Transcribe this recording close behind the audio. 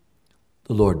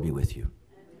The Lord be with you.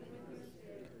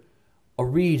 A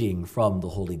reading from the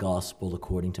Holy Gospel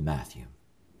according to Matthew.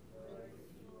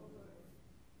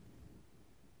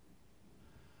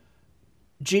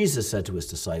 Jesus said to his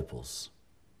disciples,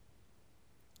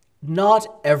 "Not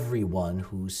everyone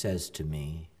who says to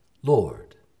me,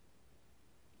 'Lord,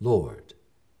 Lord,'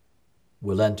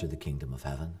 will enter the kingdom of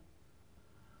heaven,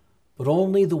 but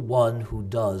only the one who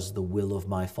does the will of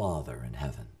my Father in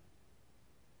heaven.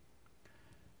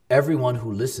 Everyone who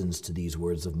listens to these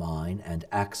words of mine and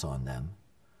acts on them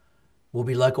will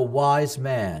be like a wise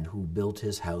man who built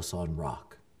his house on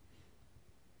rock.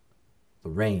 The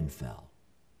rain fell,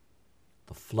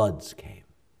 the floods came,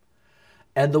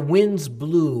 and the winds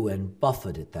blew and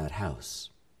buffeted that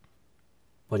house.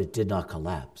 But it did not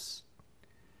collapse.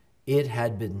 It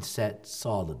had been set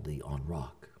solidly on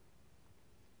rock.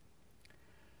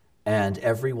 And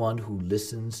everyone who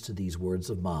listens to these words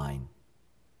of mine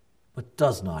but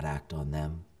does not act on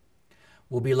them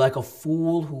will be like a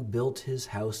fool who built his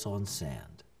house on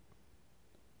sand.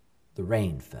 The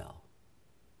rain fell,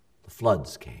 the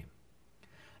floods came,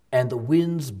 and the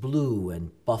winds blew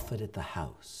and buffeted the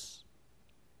house,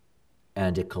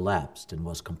 and it collapsed and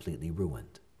was completely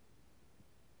ruined."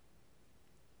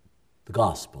 The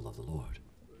Gospel of the Lord.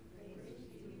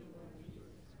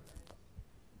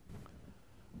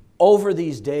 Over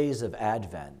these days of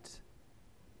Advent,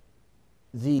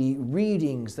 the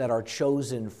readings that are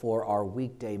chosen for our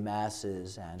weekday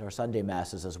masses and our Sunday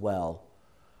masses as well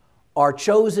are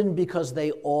chosen because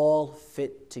they all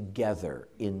fit together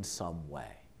in some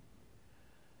way.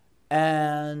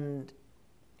 And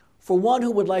for one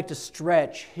who would like to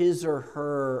stretch his or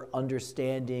her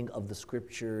understanding of the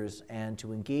Scriptures and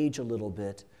to engage a little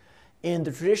bit in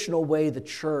the traditional way the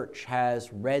Church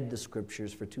has read the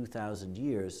Scriptures for 2,000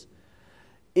 years,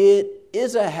 it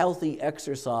is a healthy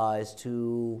exercise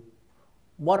to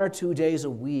 1 or 2 days a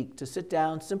week to sit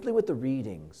down simply with the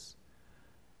readings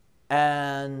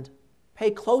and pay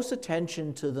close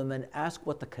attention to them and ask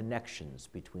what the connections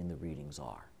between the readings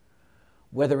are.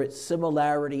 Whether it's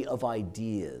similarity of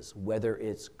ideas, whether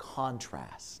it's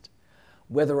contrast,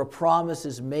 whether a promise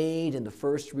is made in the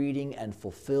first reading and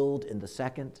fulfilled in the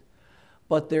second.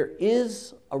 But there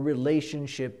is a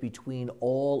relationship between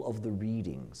all of the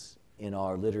readings in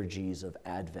our liturgies of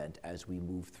Advent as we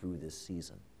move through this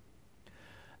season.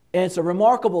 And it's a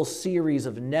remarkable series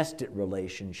of nested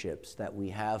relationships that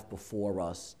we have before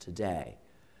us today,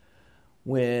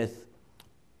 with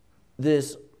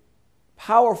this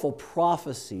powerful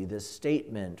prophecy, this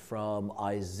statement from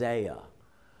Isaiah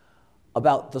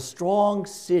about the strong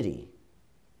city,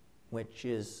 which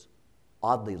is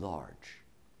oddly large.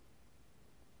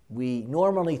 We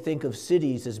normally think of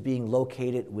cities as being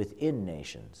located within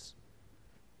nations,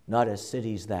 not as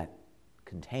cities that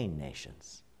contain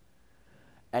nations.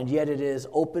 And yet it is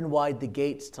open wide the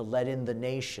gates to let in the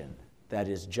nation that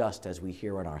is just, as we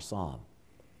hear in our psalm.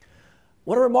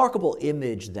 What a remarkable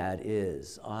image that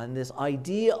is on this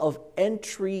idea of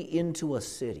entry into a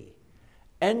city,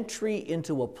 entry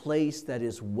into a place that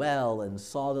is well and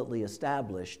solidly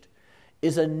established,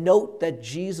 is a note that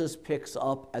Jesus picks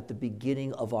up at the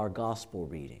beginning of our gospel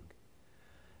reading.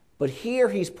 But here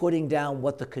he's putting down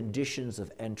what the conditions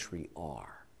of entry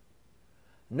are.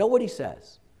 Know what he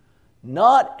says?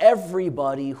 Not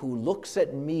everybody who looks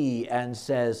at me and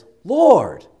says,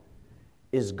 "Lord,"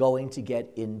 is going to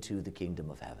get into the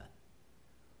kingdom of heaven.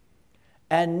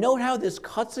 And note how this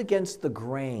cuts against the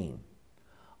grain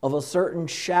of a certain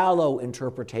shallow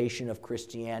interpretation of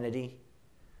Christianity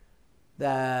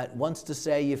that wants to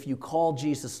say, if you call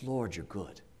Jesus Lord, you're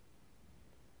good.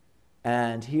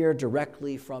 And here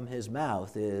directly from his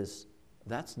mouth is,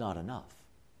 that's not enough.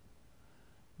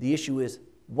 The issue is,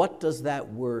 what does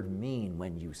that word mean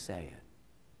when you say it?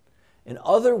 In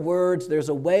other words, there's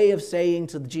a way of saying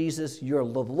to Jesus, you're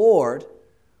the Lord,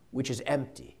 which is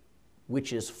empty,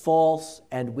 which is false,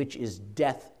 and which is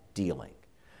death-dealing,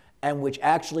 and which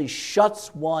actually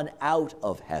shuts one out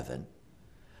of heaven.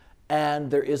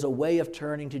 And there is a way of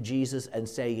turning to Jesus and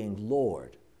saying,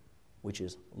 Lord, which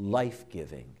is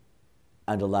life-giving,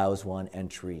 and allows one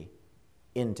entry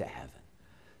into heaven.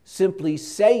 Simply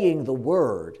saying the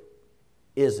word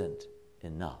isn't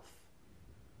enough.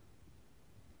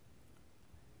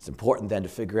 It's important then to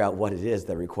figure out what it is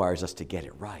that requires us to get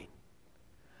it right.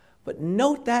 But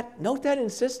note that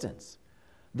insistence.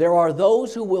 There are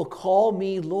those who will call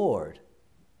me Lord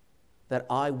that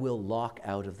I will lock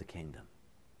out of the kingdom.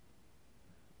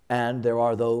 And there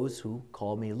are those who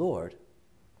call me Lord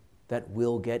that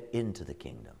will get into the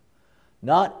kingdom.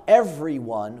 Not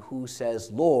everyone who says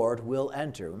Lord will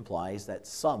enter, implies that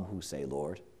some who say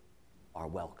Lord are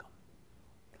welcome.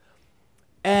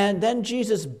 And then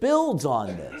Jesus builds on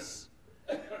this.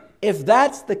 If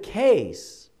that's the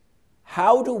case,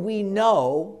 how do we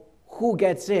know who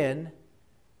gets in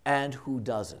and who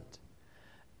doesn't?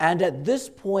 And at this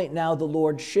point now, the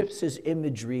Lord shifts his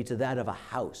imagery to that of a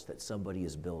house that somebody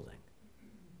is building.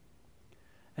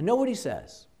 And know what he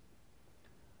says?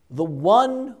 The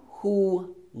one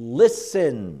who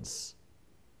listens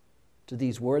to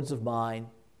these words of mine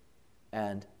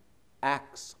and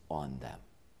acts on them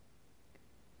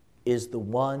is the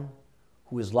one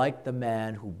who is like the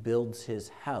man who builds his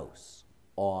house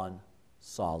on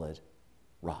solid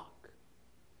rock.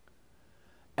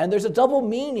 And there's a double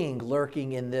meaning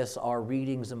lurking in this, our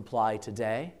readings imply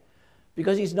today,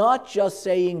 because he's not just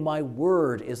saying my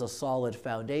word is a solid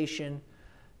foundation,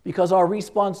 because our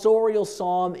responsorial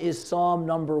psalm is Psalm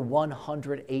number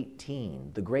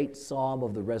 118, the great psalm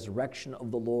of the resurrection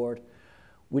of the Lord,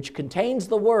 which contains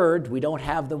the word. We don't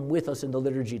have them with us in the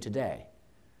liturgy today.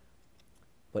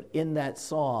 But in that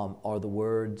psalm are the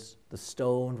words, the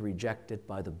stone rejected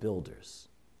by the builders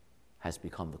has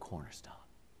become the cornerstone.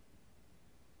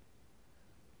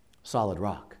 Solid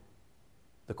rock,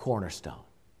 the cornerstone.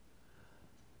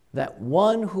 That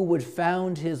one who would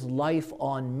found his life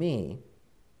on me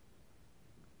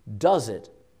does it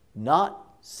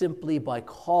not simply by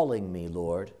calling me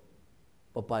Lord,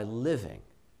 but by living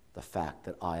the fact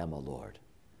that I am a Lord.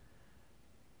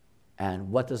 And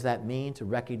what does that mean to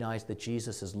recognize that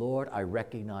Jesus is Lord? I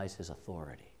recognize his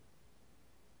authority.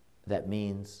 That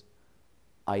means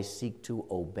I seek to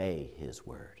obey his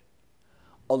word.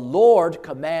 A Lord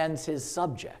commands his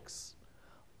subjects.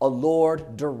 A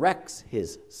Lord directs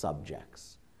his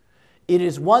subjects. It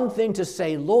is one thing to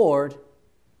say, Lord.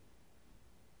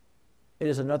 It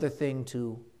is another thing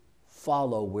to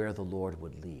follow where the Lord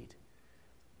would lead.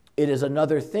 It is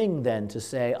another thing then to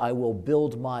say, I will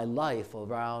build my life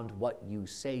around what you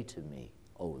say to me,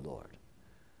 O Lord.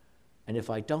 And if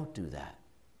I don't do that,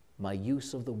 my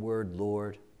use of the word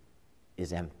Lord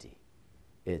is empty.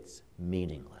 It's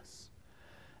meaningless.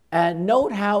 And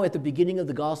note how at the beginning of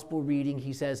the gospel reading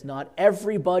he says, not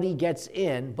everybody gets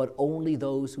in, but only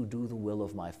those who do the will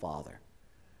of my Father.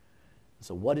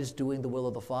 So what is doing the will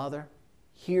of the Father?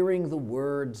 Hearing the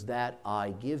words that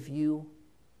I give you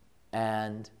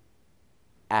and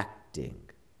acting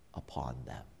upon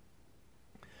them.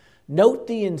 Note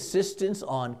the insistence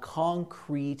on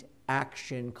concrete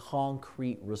action,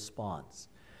 concrete response.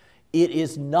 It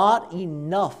is not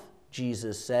enough,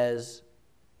 Jesus says,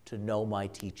 to know my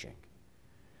teaching.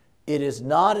 It is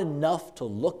not enough to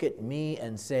look at me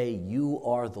and say, you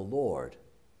are the Lord.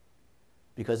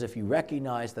 Because if you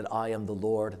recognize that I am the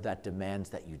Lord, that demands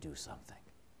that you do something.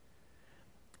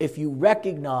 If you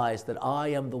recognize that I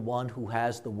am the one who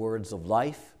has the words of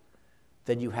life,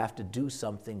 then you have to do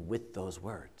something with those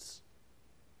words.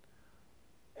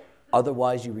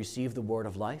 Otherwise, you receive the word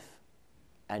of life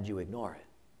and you ignore it.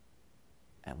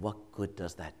 And what good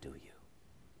does that do you?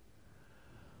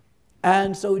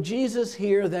 And so Jesus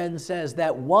here then says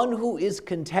that one who is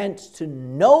content to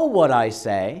know what I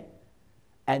say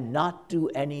and not do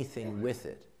anything with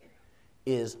it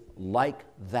is like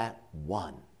that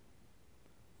one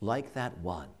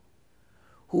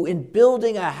who in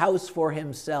building a house for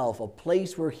himself, a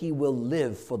place where he will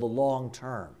live for the long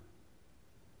term,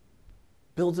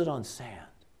 builds it on sand.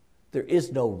 There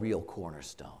is no real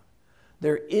cornerstone.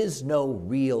 There is no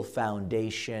real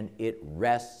foundation. It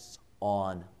rests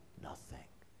on nothing.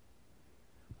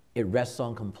 It rests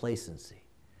on complacency.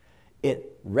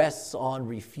 It rests on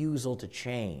refusal to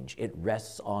change. It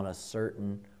rests on a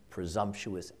certain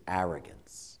presumptuous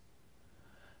arrogance.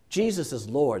 Jesus is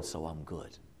Lord, so I'm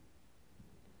good.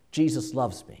 Jesus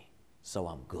loves me, so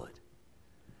I'm good.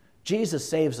 Jesus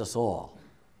saves us all,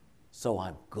 so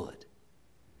I'm good.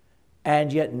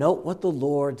 And yet note what the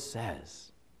Lord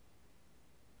says.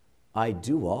 I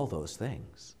do all those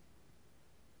things,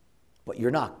 but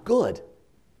you're not good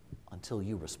until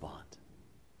you respond.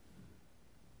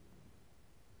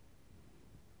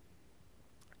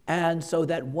 And so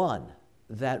that one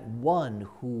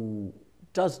who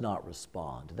does not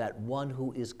respond, that one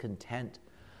who is content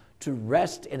to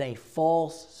rest in a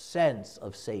false sense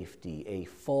of safety, a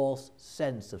false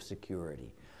sense of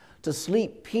security, to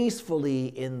sleep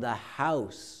peacefully in the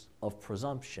house of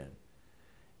presumption,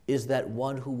 is that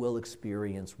one who will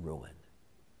experience ruin.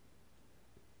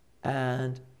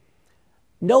 And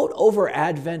note over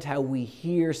Advent how we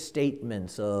hear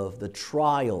statements of the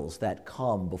trials that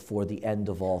come before the end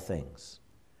of all things.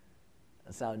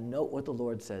 And so note what the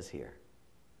Lord says here.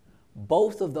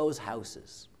 Both of those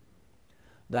houses,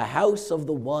 the house of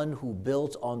the one who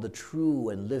built on the true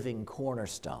and living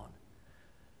cornerstone,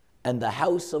 and the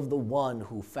house of the one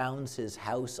who founds his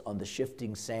house on the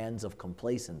shifting sands of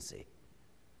complacency,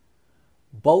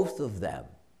 both of them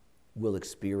will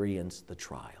experience the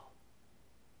trial,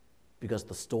 because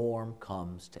the storm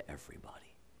comes to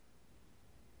everybody.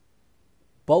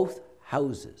 Both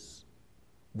houses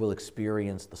will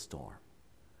experience the storm.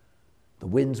 The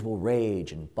winds will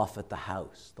rage and buffet the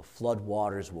house. The flood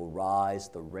waters will rise.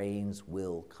 The rains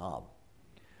will come.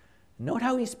 Note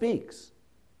how he speaks.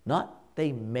 Not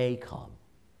they may come,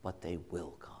 but they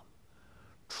will come.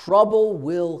 Trouble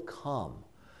will come.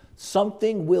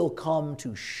 Something will come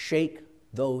to shake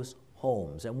those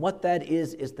homes. And what that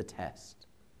is the test,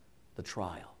 the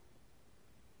trial.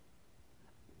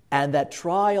 And that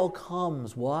trial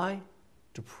comes, why?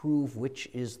 To prove which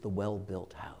is the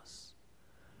well-built house.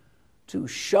 To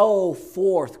show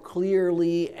forth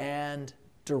clearly and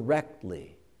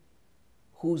directly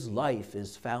whose life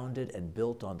is founded and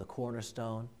built on the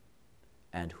cornerstone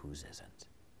and whose isn't.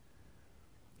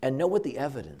 And know what the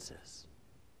evidence is.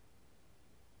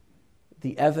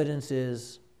 The evidence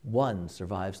is one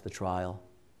survives the trial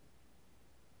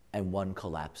and one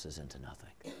collapses into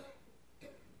nothing.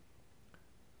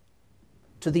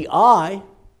 To the eye,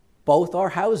 both are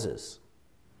houses.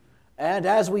 And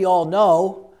as we all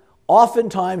know,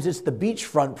 oftentimes it's the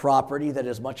beachfront property that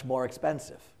is much more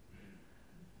expensive.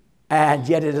 And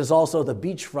yet it is also the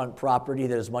beachfront property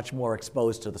that is much more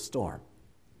exposed to the storm.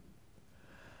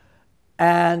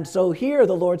 And so here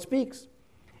the Lord speaks.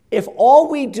 If all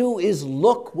we do is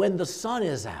look when the sun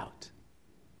is out,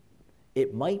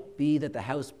 it might be that the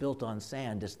house built on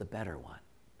sand is the better one,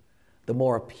 the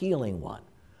more appealing one,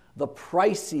 the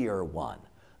pricier one,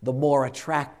 the more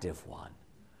attractive one.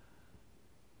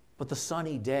 But the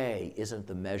sunny day isn't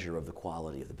the measure of the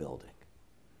quality of the building.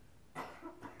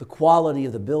 The quality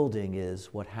of the building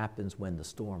is what happens when the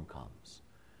storm comes.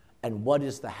 And what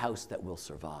is the house that will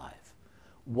survive?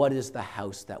 What is the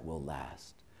house that will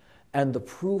last? And the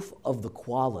proof of the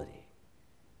quality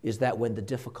is that when the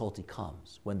difficulty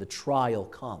comes, when the trial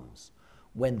comes,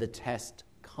 when the test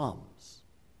comes,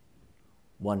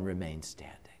 one remains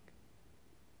standing.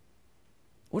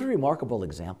 What a remarkable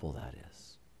example that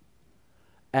is.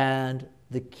 And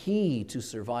the key to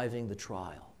surviving the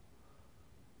trial,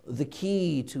 the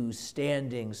key to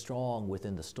standing strong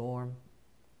within the storm,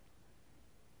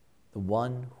 the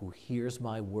one who hears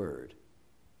my word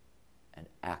and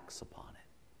acts upon it.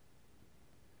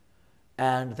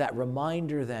 And that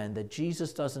reminder then that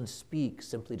Jesus doesn't speak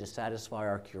simply to satisfy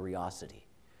our curiosity.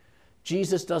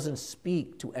 Jesus doesn't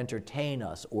speak to entertain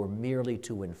us or merely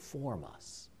to inform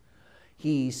us.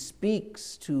 He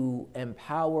speaks to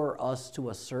empower us to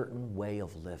a certain way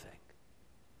of living.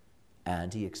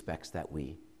 And he expects that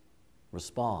we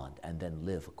respond and then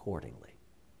live accordingly.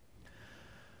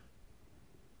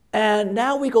 And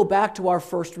now we go back to our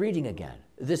first reading again.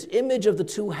 This image of the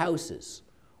two houses,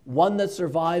 one that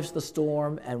survives the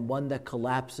storm and one that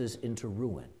collapses into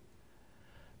ruin.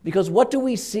 Because what do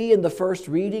we see in the first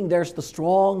reading? There's the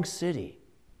strong city.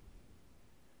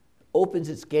 Opens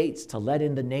its gates to let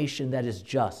in the nation that is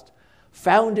just.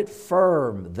 Found it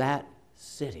firm, that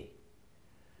city.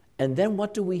 And then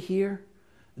what do we hear?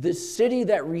 This city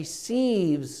that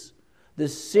receives the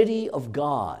city of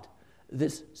God,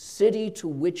 this city to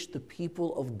which the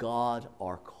people of God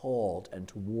are called and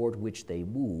toward which they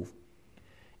move,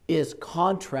 is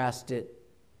contrasted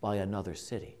by another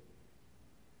city.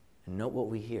 And note what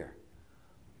we hear.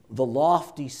 The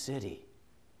lofty city,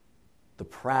 the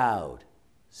proud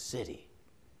city,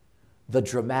 the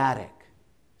dramatic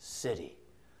city,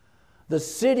 the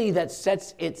city that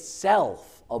sets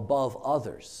itself above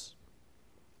others.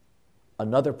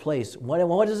 Another place,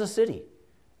 what is a city?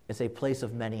 It's a place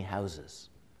of many houses,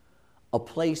 a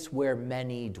place where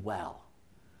many dwell.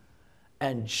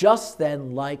 And just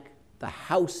then, like the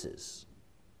houses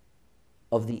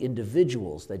of the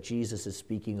individuals that Jesus is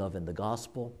speaking of in the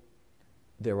gospel,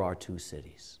 there are two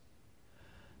cities.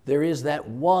 There is that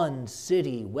one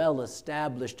city, well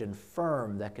established and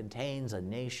firm, that contains a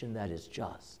nation that is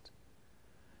just.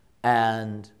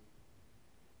 And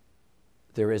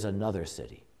there is another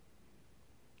city,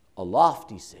 a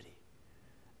lofty city.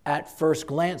 At first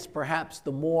glance, perhaps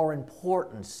the more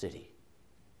important city.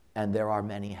 And there are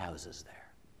many houses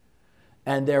there.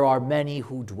 And there are many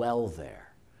who dwell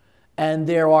there. And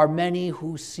there are many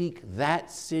who seek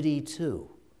that city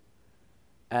too.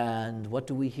 And what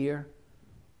do we hear?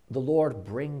 The Lord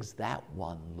brings that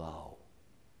one low.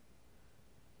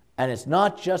 And it's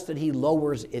not just that he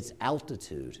lowers its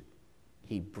altitude,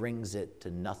 he brings it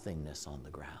to nothingness on the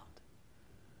ground.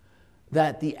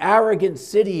 That the arrogant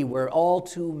city where all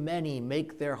too many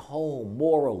make their home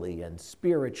morally and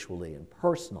spiritually and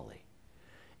personally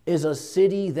is a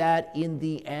city that in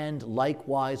the end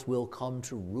likewise will come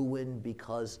to ruin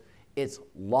because its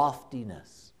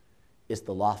loftiness is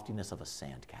the loftiness of a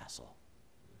sandcastle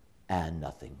and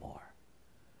nothing more.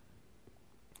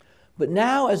 But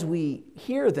now as we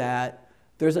hear that,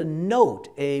 there's a note,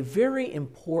 a very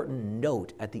important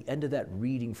note at the end of that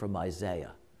reading from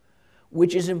Isaiah,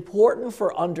 which is important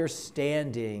for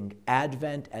understanding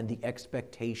Advent and the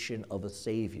expectation of a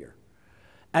Savior.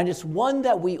 And it's one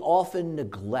that we often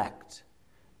neglect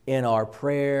in our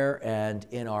prayer and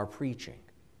in our preaching.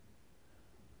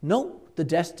 Note the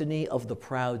destiny of the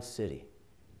proud city.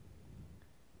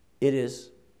 It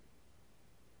is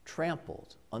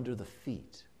trampled under the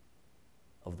feet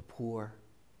of the poor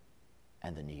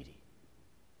and the needy.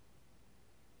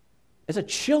 It's a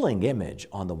chilling image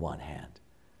on the one hand,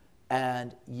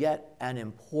 and yet an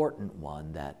important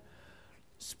one that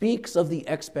speaks of the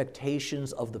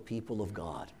expectations of the people of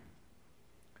God.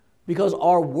 Because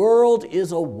our world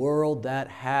is a world that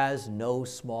has no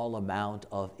small amount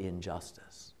of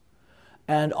injustice.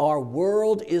 And our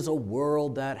world is a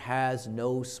world that has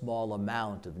no small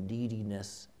amount of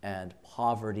neediness and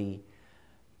poverty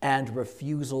and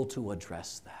refusal to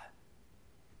address that.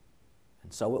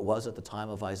 And so it was at the time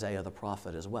of Isaiah the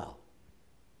prophet as well.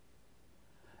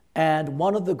 And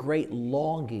one of the great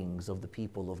longings of the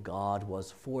people of God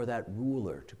was for that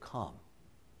ruler to come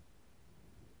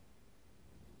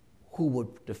who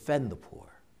would defend the poor,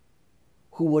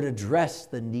 who would address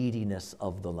the neediness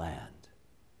of the land,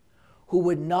 who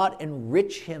would not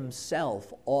enrich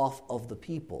himself off of the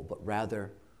people, but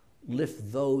rather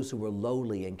lift those who were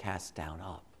lowly and cast down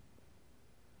up,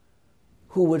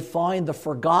 who would find the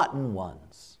forgotten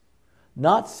ones,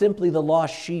 not simply the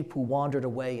lost sheep who wandered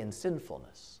away in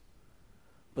sinfulness,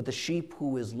 but the sheep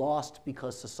who is lost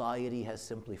because society has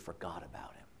simply forgot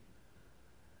about him.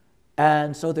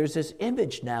 And so there's this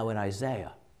image now in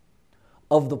Isaiah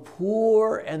of the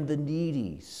poor and the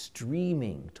needy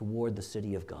streaming toward the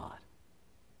city of God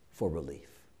for relief.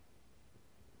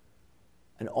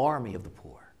 An army of the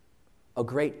poor, a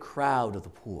great crowd of the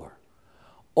poor,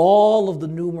 all of the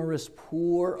numerous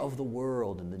poor of the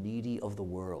world and the needy of the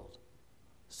world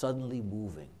suddenly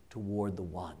moving toward the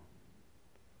one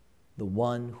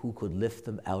who could lift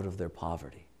them out of their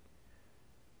poverty.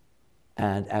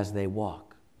 And as they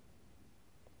walk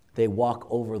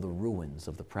over the ruins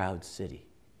of the proud city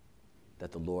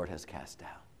that the Lord has cast down.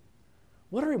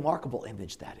 What a remarkable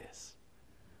image that is.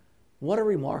 What a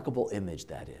remarkable image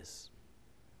that is.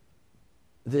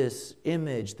 This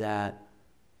image that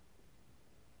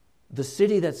the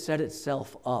city that set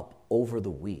itself up over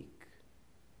the weak,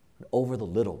 over the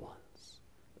little ones,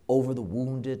 over the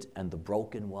wounded and the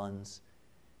broken ones,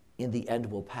 in the end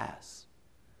will pass.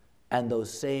 And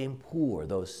those same poor,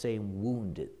 those same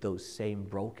wounded, those same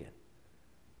broken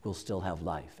will still have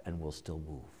life and will still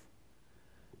move.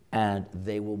 And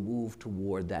they will move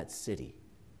toward that city,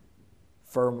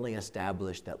 firmly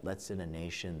established, that lets in a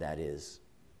nation that is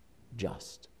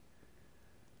just.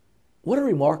 What a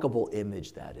remarkable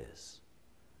image that is.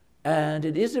 And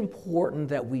it is important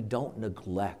that we don't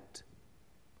neglect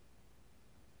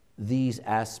these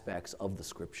aspects of the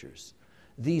Scriptures,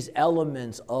 these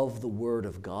elements of the Word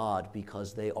of God,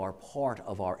 because they are part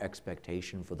of our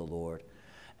expectation for the Lord.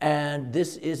 And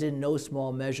this is in no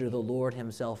small measure the Lord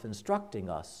himself instructing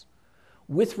us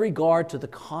with regard to the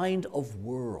kind of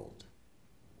world,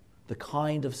 the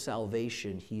kind of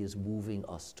salvation he is moving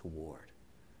us toward.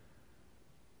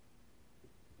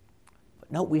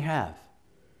 But note, we have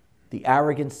the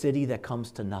arrogant city that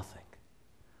comes to nothing,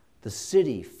 the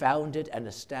city founded and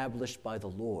established by the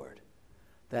Lord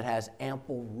that has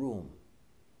ample room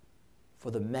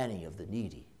for the many of the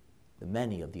needy, the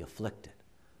many of the afflicted,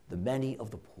 the many of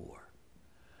the poor.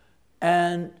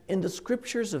 And in the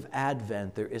Scriptures of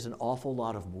Advent, there is an awful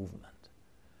lot of movement.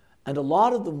 And a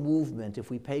lot of the movement, if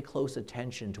we pay close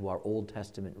attention to our Old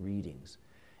Testament readings,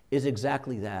 is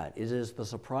exactly that. It is the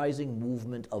surprising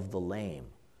movement of the lame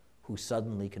who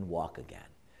suddenly can walk again.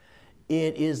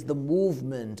 It is the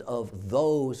movement of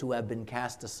those who have been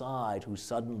cast aside, who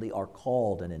suddenly are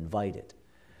called and invited.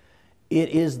 It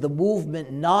is the movement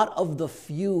not of the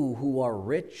few who are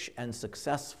rich and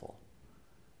successful.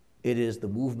 It is the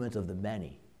movement of the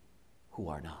many who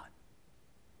are not,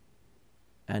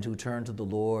 and who turn to the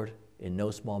Lord in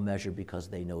no small measure because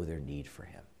they know their need for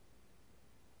him.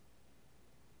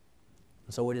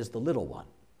 And so it is the little one,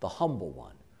 the humble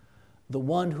one, the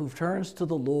one who turns to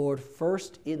the Lord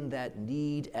first in that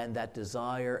need and that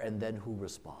desire, and then who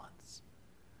responds.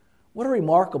 What a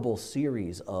remarkable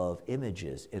series of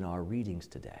images in our readings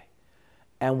today.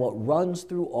 And what runs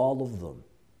through all of them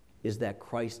is that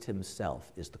Christ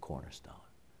himself is the cornerstone.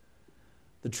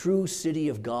 The true city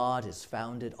of God is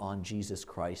founded on Jesus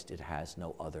Christ. It has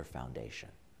no other foundation.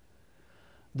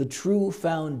 The true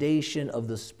foundation of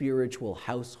the spiritual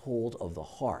household of the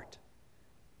heart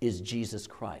is Jesus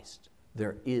Christ.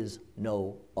 There is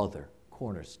no other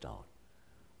cornerstone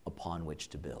upon which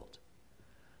to build.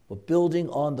 But building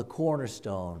on the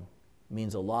cornerstone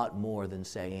means a lot more than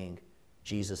saying,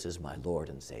 Jesus is my Lord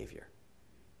and Savior.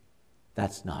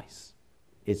 That's nice.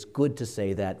 It's good to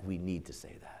say that. We need to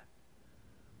say that.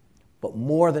 But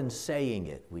more than saying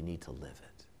it, we need to live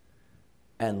it.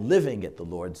 And living it, the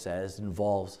Lord says,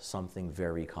 involves something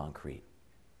very concrete.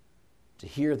 To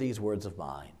hear these words of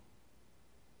mine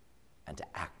and to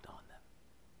act on them.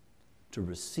 To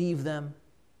receive them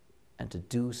and to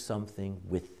do something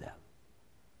with them.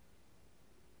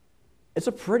 It's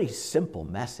a pretty simple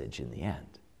message in the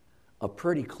end. A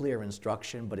pretty clear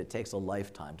instruction, but it takes a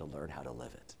lifetime to learn how to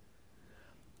live it.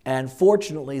 And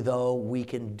fortunately, though, we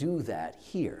can do that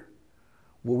here,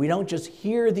 where we don't just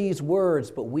hear these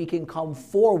words, but we can come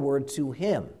forward to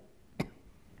Him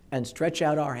and stretch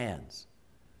out our hands.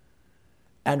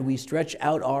 And we stretch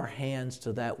out our hands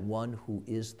to that one who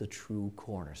is the true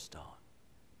cornerstone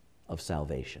of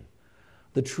salvation,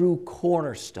 the true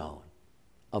cornerstone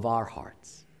of our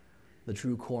hearts, the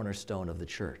true cornerstone of the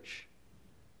church.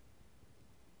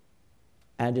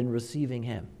 And in receiving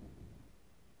Him,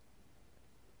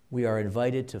 we are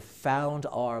invited to found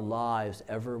our lives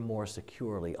ever more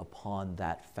securely upon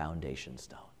that foundation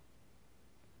stone.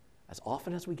 As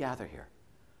often as we gather here,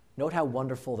 note how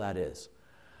wonderful that is.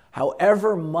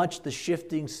 However much the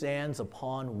shifting sands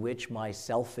upon which my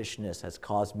selfishness has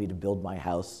caused me to build my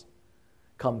house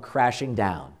come crashing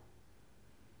down,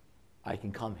 I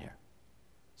can come here,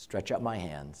 stretch out my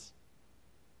hands,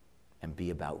 and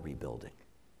be about rebuilding.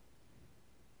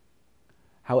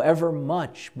 However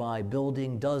much my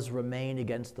building does remain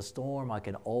against the storm, I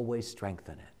can always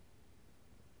strengthen it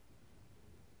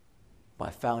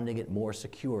by founding it more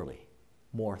securely,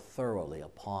 more thoroughly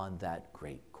upon that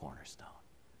great cornerstone.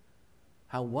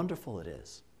 How wonderful it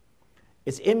is.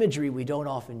 It's imagery we don't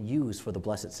often use for the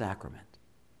Blessed Sacrament,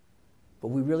 but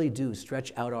we really do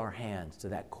stretch out our hands to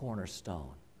that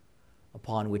cornerstone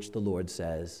upon which the Lord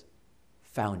says,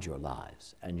 found your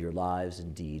lives, and your lives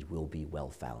indeed will be well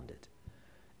founded.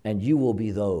 And you will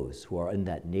be those who are in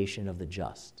that nation of the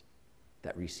just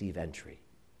that receive entry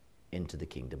into the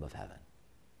kingdom of heaven.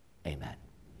 Amen.